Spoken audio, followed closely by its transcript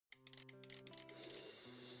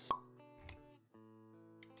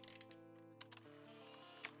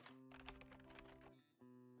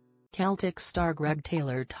Celtic star Greg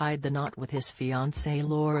Taylor tied the knot with his fiancée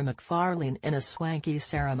Laura McFarlane in a swanky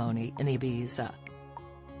ceremony in Ibiza.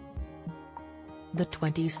 The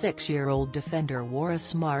 26-year-old defender wore a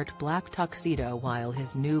smart black tuxedo while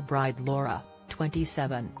his new bride Laura,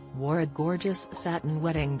 27, wore a gorgeous satin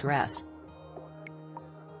wedding dress.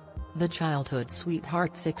 The childhood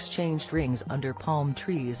sweethearts exchanged rings under palm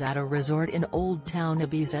trees at a resort in Old Town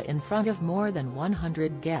Ibiza in front of more than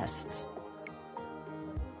 100 guests.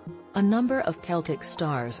 A number of Celtic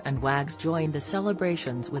stars and wags joined the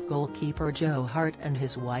celebrations, with goalkeeper Joe Hart and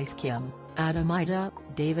his wife Kim, Adam Ida,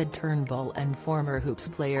 David Turnbull and former Hoops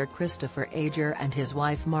player Christopher Ager and his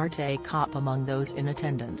wife Marte Kopp among those in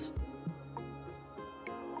attendance.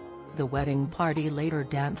 The wedding party later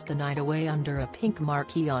danced the night away under a pink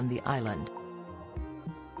marquee on the island.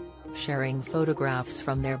 Sharing photographs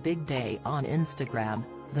from their big day on Instagram,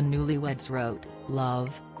 the newlyweds wrote,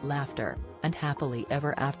 "Love, laughter, and happily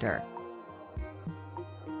ever after."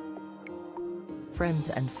 Friends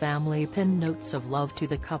and family pinned notes of love to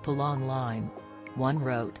the couple online. One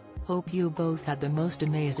wrote, "Hope you both had the most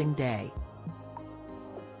amazing day."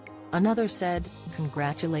 Another said,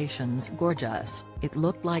 "Congratulations, gorgeous, it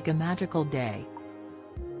looked like a magical day."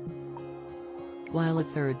 While a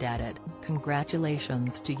third added,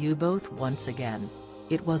 "Congratulations to you both once again.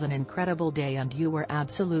 It was an incredible day and you were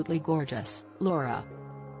absolutely gorgeous, Laura."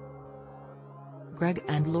 Greg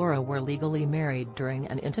and Laura were legally married during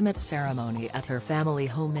an intimate ceremony at her family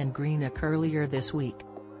home in Greenock earlier this week.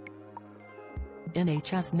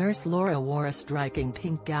 NHS nurse Laura wore a striking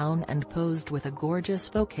pink gown and posed with a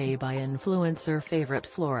gorgeous bouquet by influencer favourite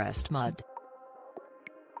florist Mud.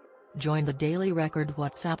 Join the Daily Record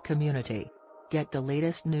WhatsApp community. Get the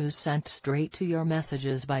latest news sent straight to your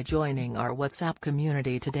messages by joining our WhatsApp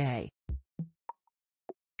community today.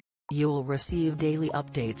 You'll receive daily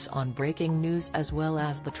updates on breaking news as well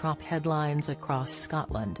as the top headlines across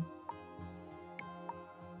Scotland.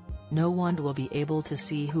 No one will be able to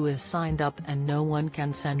see who is signed up and no one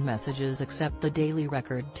can send messages except the Daily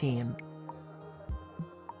Record team.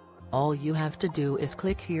 All you have to do is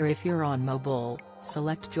click here if you're on mobile,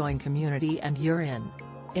 select Join Community and you're in.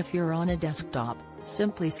 If you're on a desktop,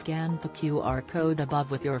 simply scan the QR code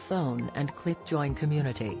above with your phone and click Join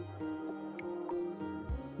Community.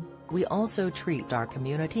 We also treat our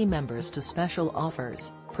community members to special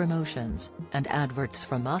offers, promotions, and adverts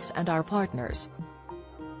from us and our partners.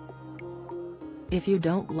 If you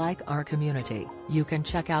don't like our community, you can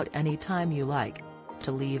check out anytime you like.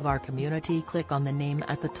 To leave our community, click on the name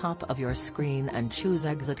at the top of your screen and choose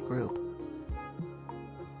Exit Group.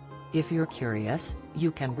 If you're curious,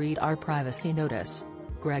 you can read our privacy notice.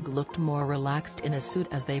 Greg looked more relaxed in a suit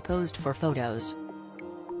as they posed for photos.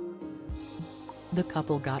 The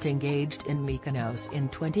couple got engaged in Mykonos in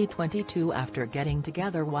 2022 after getting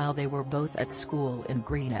together while they were both at school in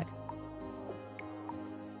Greenock.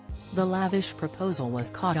 The lavish proposal was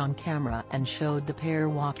caught on camera and showed the pair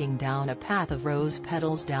walking down a path of rose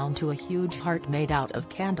petals down to a huge heart made out of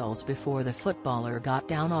candles before the footballer got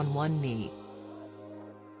down on one knee.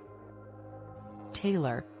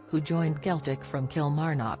 Taylor, who joined Celtic from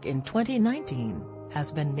Kilmarnock in 2019, has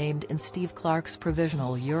been named in Steve Clarke's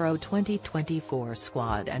provisional Euro 2024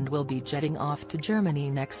 squad and will be jetting off to Germany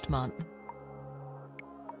next month.